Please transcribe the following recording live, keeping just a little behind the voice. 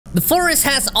The forest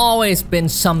has always been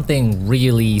something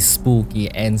really spooky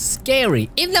and scary,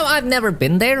 even though I've never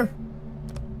been there.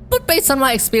 But based on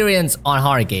my experience on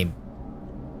horror game,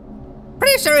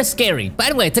 pretty sure it's scary. But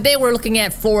anyway, today we're looking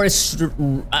at forest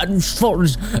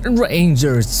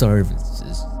ranger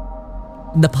services.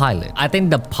 The pilot. I think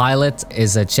the pilot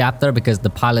is a chapter because the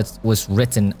pilot was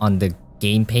written on the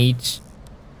game page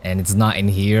and it's not in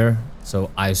here.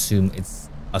 So I assume it's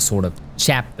a sort of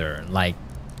chapter, like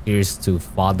here's to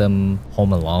Fathom,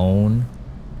 Home Alone.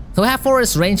 So we have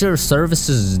Forest Ranger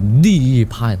Services, the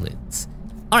pilots.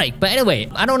 Alright, but anyway,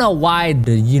 I don't know why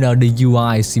the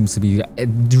UI seems to be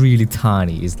really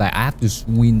tiny. It's like I have to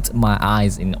squint my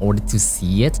eyes in order to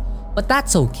see it, but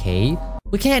that's okay.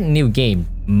 We can't new game.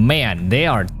 Man, they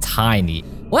are tiny.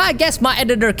 Well, I guess my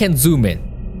editor can zoom in.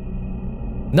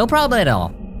 No problem at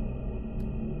all.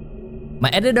 My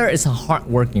editor is a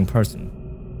hardworking person.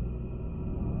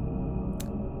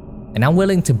 And I'm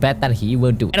willing to bet that he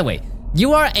will do it. Anyway,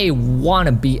 you are a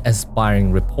wannabe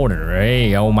aspiring reporter.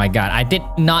 Hey, oh my god, I did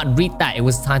not read that. It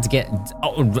was time to get...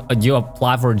 Oh, you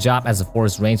apply for a job as a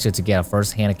forest ranger to get a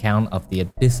first-hand account of the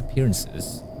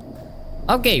disappearances.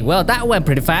 Okay, well, that went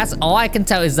pretty fast. All I can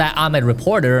tell is that I'm a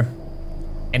reporter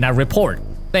and I report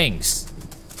things.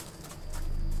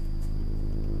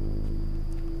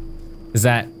 Is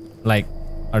that like,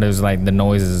 are those like the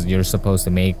noises you're supposed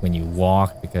to make when you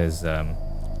walk? Because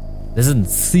doesn't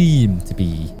seem to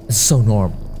be so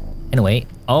normal. Anyway,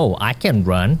 oh, I can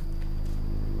run.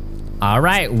 All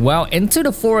right, well, into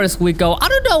the forest we go. I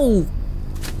don't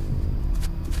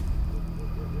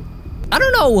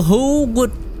know who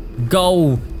would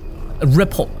go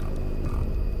report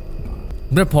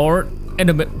in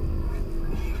the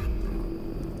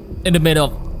middle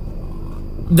of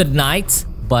the night,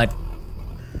 but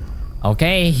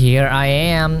okay, here I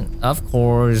am. Of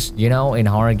course, you know, in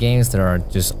horror games there are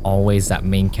just always that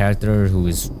main character who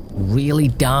is really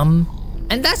dumb,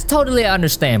 and that's totally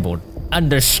understandable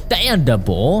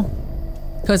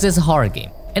because it's a horror game.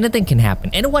 Anything can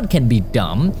happen. Anyone can be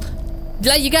dumb.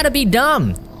 Like, you gotta be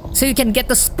dumb so you can get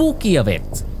the spooky of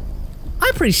it. I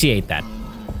appreciate that.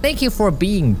 Thank you for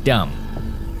being dumb.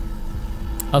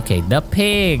 Okay, the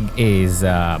pig is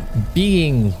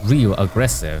being real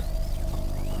aggressive.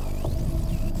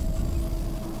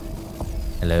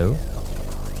 Hello?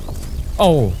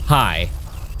 Oh, hi.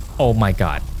 Oh my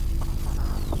god.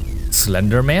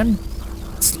 Slenderman?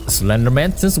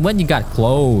 Slenderman? Since when you got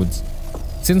clothes?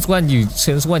 Since when you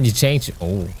changed?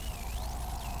 Oh.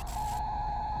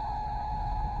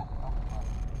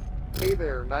 Hey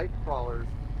there, night crawlers.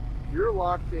 You're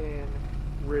locked in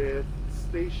with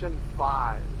Station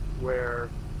 5, where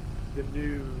the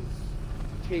news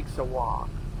takes a walk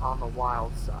on the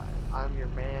wild side. I'm your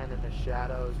man in the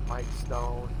shadows, Mike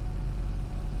Stone.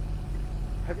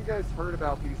 Have you guys heard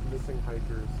about these missing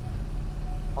hikers?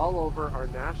 All over our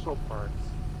national parks.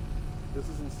 This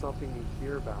isn't something you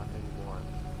hear about anymore.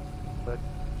 But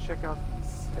check out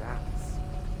these stats.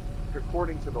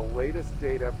 According to the latest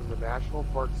data from the National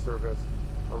Park Service,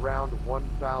 around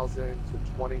 1,000 to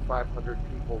 2,500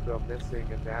 people go missing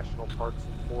in national parks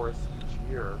and forests each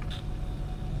year.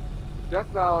 Death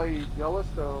Valley,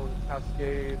 Yellowstone,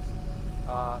 Cascades,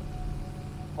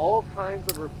 all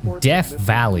kinds of reports. Death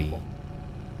Valley. People.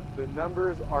 The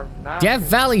numbers are massive. Death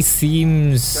Valley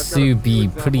seems to be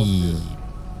pretty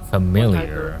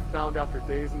familiar. Found after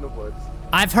days in the woods.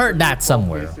 I've heard that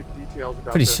somewhere.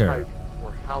 Pretty sure.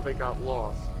 Or how they got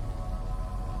lost.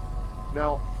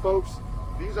 Now, folks,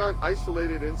 these aren't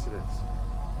isolated incidents.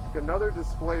 Another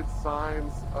displayed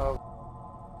signs of...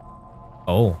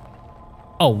 Oh.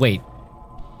 Oh, wait.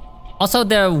 Also,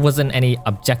 there wasn't any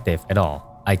objective at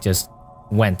all. I just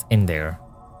went in there.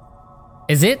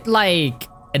 Is it like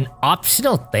an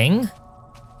optional thing?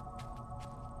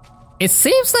 It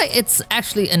seems like it's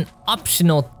actually an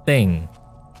optional thing.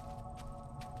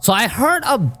 So I heard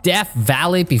of Death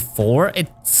Valley before. It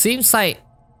seems like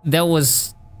there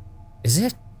was... Is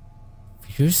it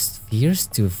Fears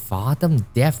to Fathom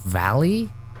Death Valley?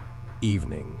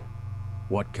 Evening.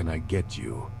 What can I get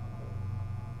you?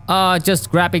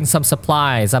 Just grabbing some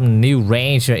supplies. I'm a new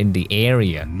ranger in the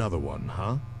area. Another one,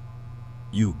 huh?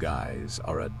 You guys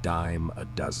are a dime a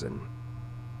dozen.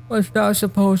 What's that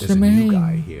supposed There's to a mean? new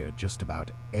guy here just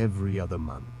about every other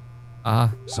month.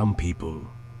 Some people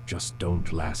just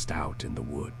don't last out in the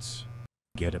woods.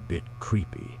 Get a bit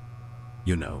creepy,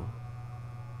 you know.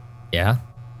 Yeah.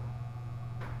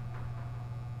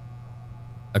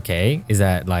 Okay, is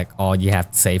that like all you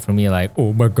have to say for me? Like,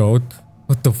 oh my god,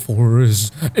 but the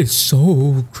forest is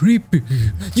so creepy.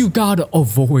 You gotta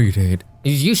avoid it.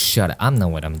 You shut up. I know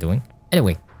what I'm doing.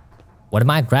 Anyway, what am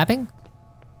I grabbing?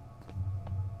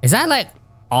 Is that like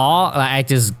all? Like I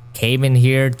just came in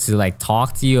here to like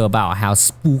talk to you about how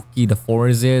spooky the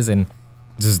forest is and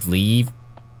just leave?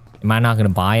 Am I not gonna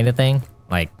buy anything?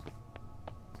 Like,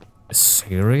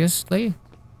 seriously?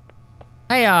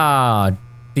 Hey,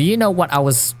 do you know what I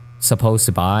was supposed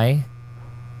to buy?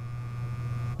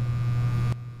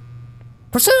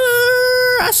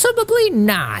 Presumably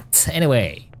not.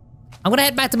 Anyway, I'm gonna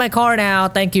head back to my car now.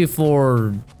 Thank you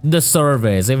for the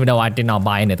service, even though I did not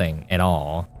buy anything at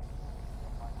all.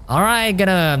 Alright,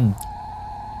 gonna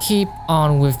keep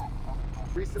on with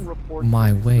Recent reports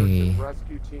my from way. search and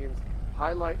rescue teams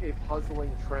highlight a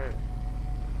puzzling trend.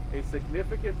 A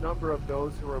significant number of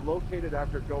those who are located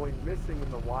after going missing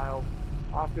in the wild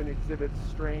often exhibit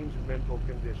strange mental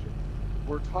conditions.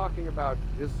 We're talking about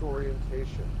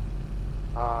disorientation,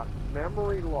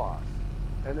 memory loss,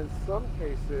 and in some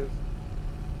cases,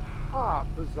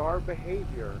 bizarre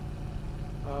behavior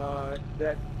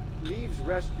that leaves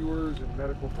rescuers and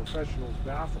medical professionals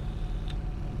baffled.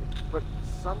 But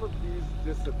some of these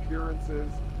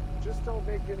disappearances just don't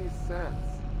make any sense.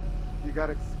 You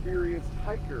got experienced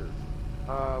hikers,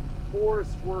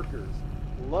 forest workers,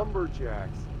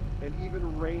 lumberjacks, and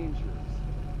even rangers.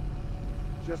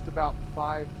 Just about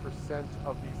 5%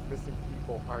 of these missing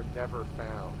people are never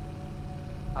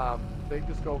found. They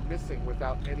just go missing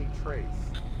without any trace.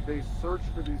 They search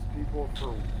for these people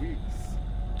for weeks,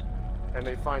 and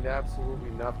they find absolutely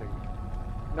nothing.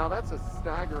 Now that's a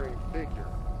staggering figure,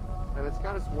 and it's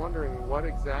got us wondering what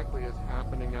exactly is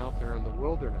happening out there in the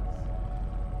wilderness.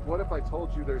 What if I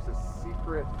told you there's a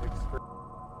secret experiment?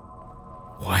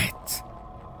 What?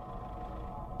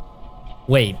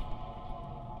 Wait.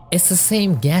 It's the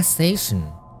same gas station.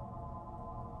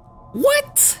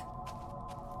 What?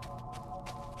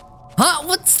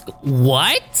 Huh?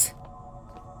 What?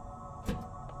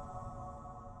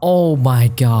 Oh my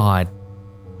god.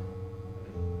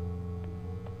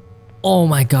 Oh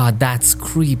my god, that's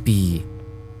creepy.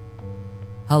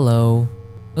 Hello.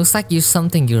 Looks like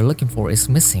something you're looking for is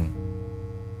missing.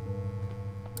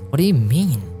 What do you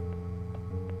mean?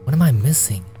 What am I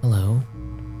missing? Hello?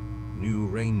 New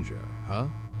ranger, huh?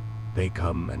 They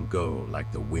come and go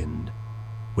like the wind.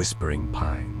 Whispering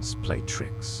pines play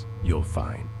tricks, you'll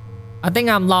find. I think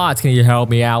I'm lost. Can you help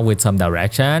me out with some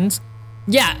directions?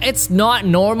 Yeah, it's not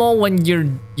normal when you're,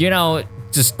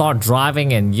 just start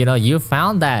driving and, you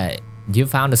found the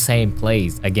same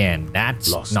place again. That's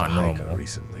Lost not a hiker normal.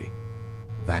 recently.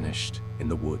 Vanished in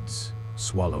the woods,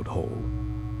 swallowed whole.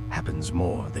 Happens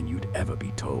more than you'd ever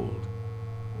be told.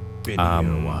 Been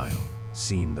here a while,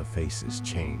 seen the faces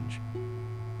change.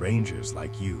 Rangers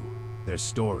like you, their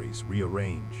stories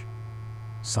rearrange.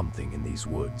 Something in these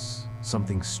woods,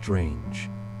 something strange.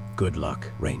 Good luck,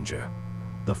 Ranger.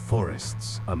 The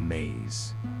forest's a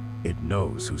maze. It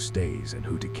knows who stays and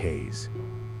who decays.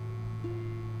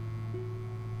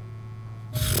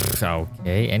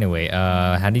 Okay, anyway,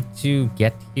 how did you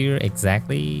get here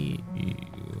exactly?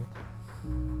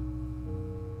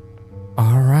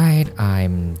 Alright,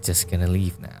 I'm just gonna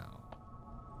leave now.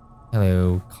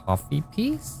 Hello, coffee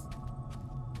piece?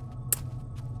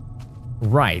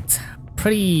 Right,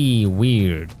 pretty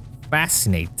weird,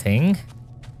 fascinating.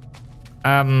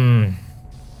 I'm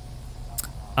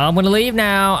gonna leave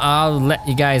now. I'll let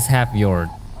you guys have your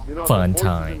fun the voices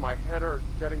time. in my head are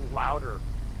getting louder,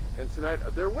 and tonight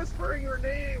they're whispering your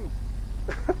name.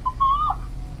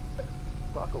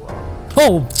 Buckle up.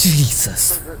 Oh,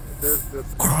 Jesus. There's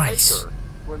this Christ. hiker.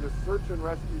 When the search and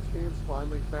rescue teams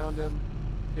finally found him,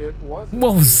 it wasn't.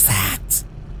 What was that?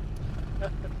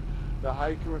 The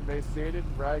hiker, emaciated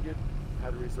and ragged,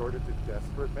 had resorted to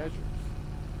desperate measures.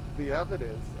 The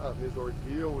evidence of his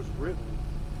ordeal was written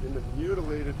in the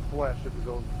mutilated flesh of his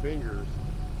own fingers,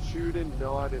 chewed and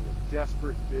gnawed in a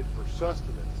desperate bid for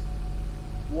sustenance.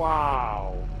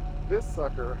 Wow! This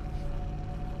sucker,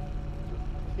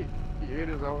 he ate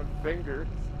his own fingers.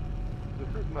 The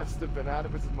dude must have been out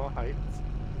of his mind.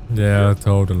 Yeah,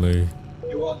 totally.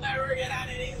 You will never get out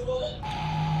of these woods.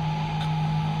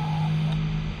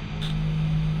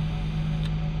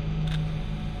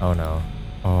 Oh no.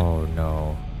 Oh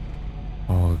no.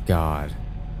 Oh god.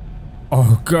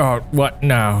 Oh god, what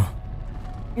now?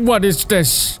 What is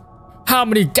this? How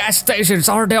many gas stations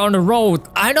are there on the road?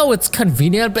 I know it's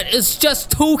convenient, but it's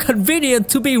just too convenient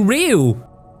to be real.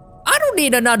 I don't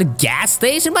need another gas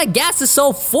station. My gas is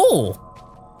so full.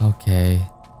 Okay.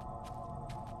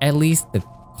 At least the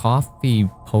coffee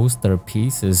poster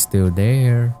piece is still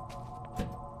there.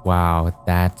 Wow,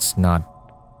 that's not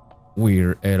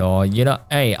weird at all.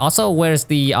 Hey, also, where's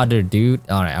the other dude?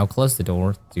 Alright, I'll close the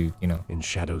door to, In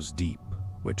shadows deep,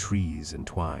 where trees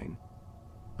entwine,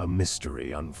 a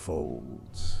mystery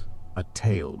unfolds. A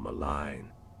tale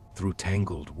malign, through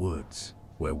tangled woods,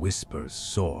 where whispers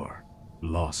soar.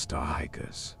 Lost are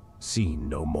hikers, seen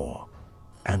no more.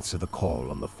 Answer the call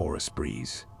on the forest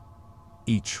breeze.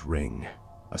 Each ring,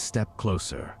 a step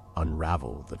closer,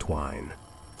 unravel the twine.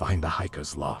 Find the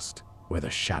hikers lost, where the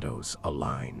shadows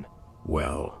align.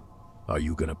 Well, are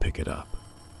you gonna pick it up?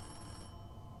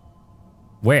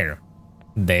 Where?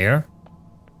 There?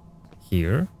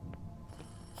 Here?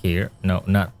 Here? No,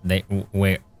 not they.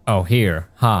 Where? Oh, here.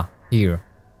 Ha, here.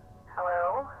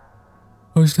 Hello?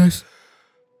 Who's this?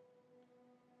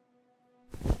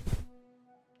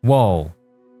 Whoa.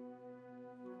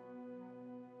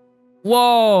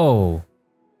 Whoa.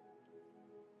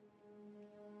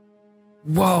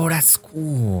 Whoa, that's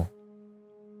cool.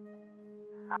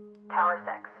 Tower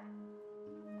 6.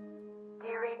 Do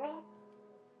you read me?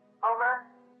 Over.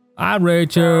 I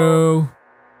read you.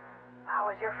 How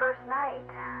was your first night?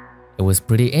 It was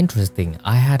pretty interesting.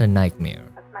 I had a nightmare.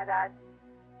 That's my dad.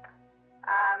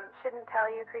 Shouldn't tell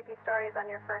you creepy stories on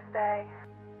your first day.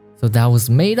 So that was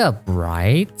made up,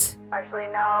 right? Actually,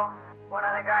 no. One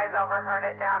of the guys overheard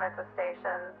it down at the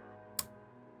station.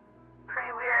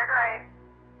 Pretty weird, right?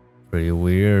 Pretty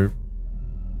weird.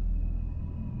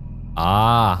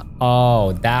 Ah,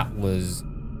 oh, that was...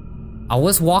 I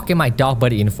was walking my dog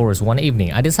Buddy in the forest one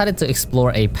evening. I decided to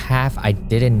explore a path I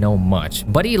didn't know much.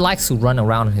 Buddy likes to run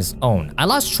around on his own. I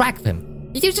lost track of him.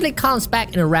 He usually comes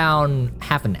back in around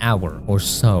half an hour or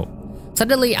so.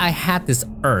 Suddenly, I had this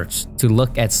urge to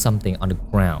look at something on the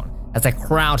ground. As I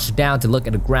crouched down to look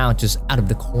at the ground just out of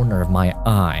the corner of my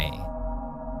eye,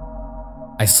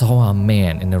 I saw a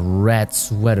man in a red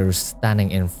sweater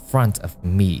standing in front of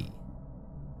me.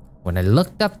 When I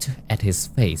looked up at his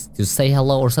face to say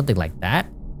hello or something like that,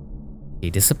 he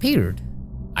disappeared.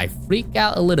 I freaked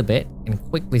out a little bit and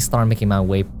quickly started making my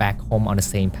way back home on the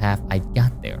same path I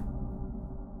got there.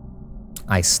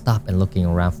 I stopped and looking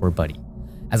around for Buddy.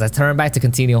 As I turned back to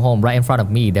continue home, right in front of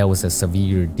me, there was a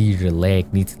severe deer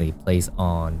leg neatly placed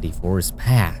on the forest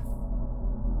path.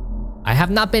 I have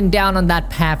not been down on that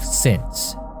path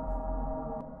since.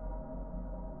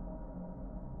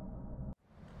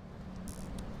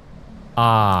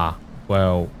 Ah,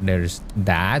 well, there's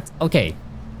that. Okay.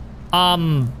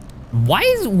 Why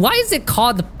is it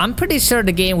called? I'm pretty sure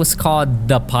the game was called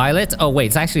The Pilot. Oh wait,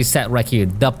 it's actually set right here.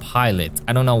 The Pilot.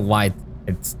 I don't know why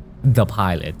it's The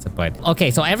Pilot, but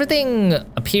okay. So everything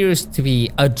appears to be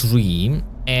a dream,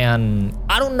 and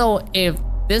I don't know if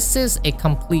this is a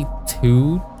complete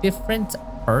two different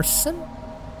person,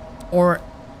 or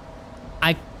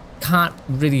I can't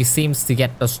really seems to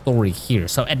get the story here.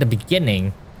 So at the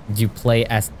beginning, you play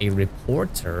as a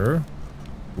reporter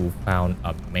who found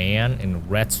a man in a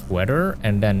red sweater,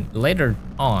 and then later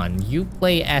on you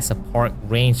play as a park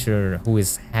ranger who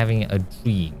is having a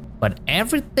dream. But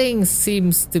everything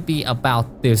seems to be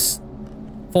about this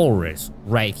forest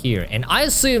right here, and I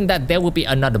assume that there will be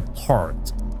another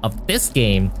part of this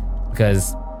game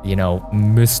because, you know,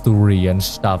 mystery and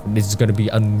stuff. This is gonna be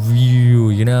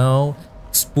unreal, you know,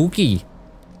 spooky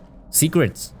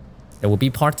secrets. There will be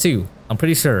part 2. I'm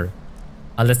pretty sure.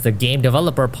 Unless the game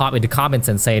developer pop in the comments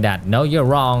and say that, no, you're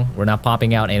wrong, we're not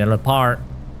popping out another part.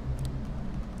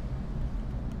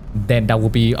 Then that will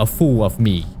be a fool of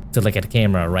me to look at the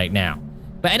camera right now.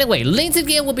 But anyway, link to the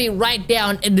game will be right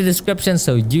down in the description,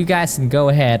 so you guys can go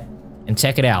ahead and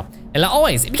check it out. And like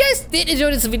always, if you guys did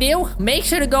enjoy this video, make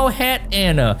sure to go ahead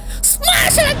and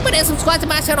smash the like button and subscribe to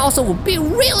my channel. Also, would be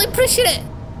really appreciated.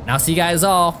 And I'll see you guys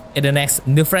all in the next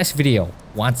new fresh video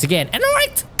once again. And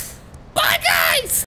alright, bye guys!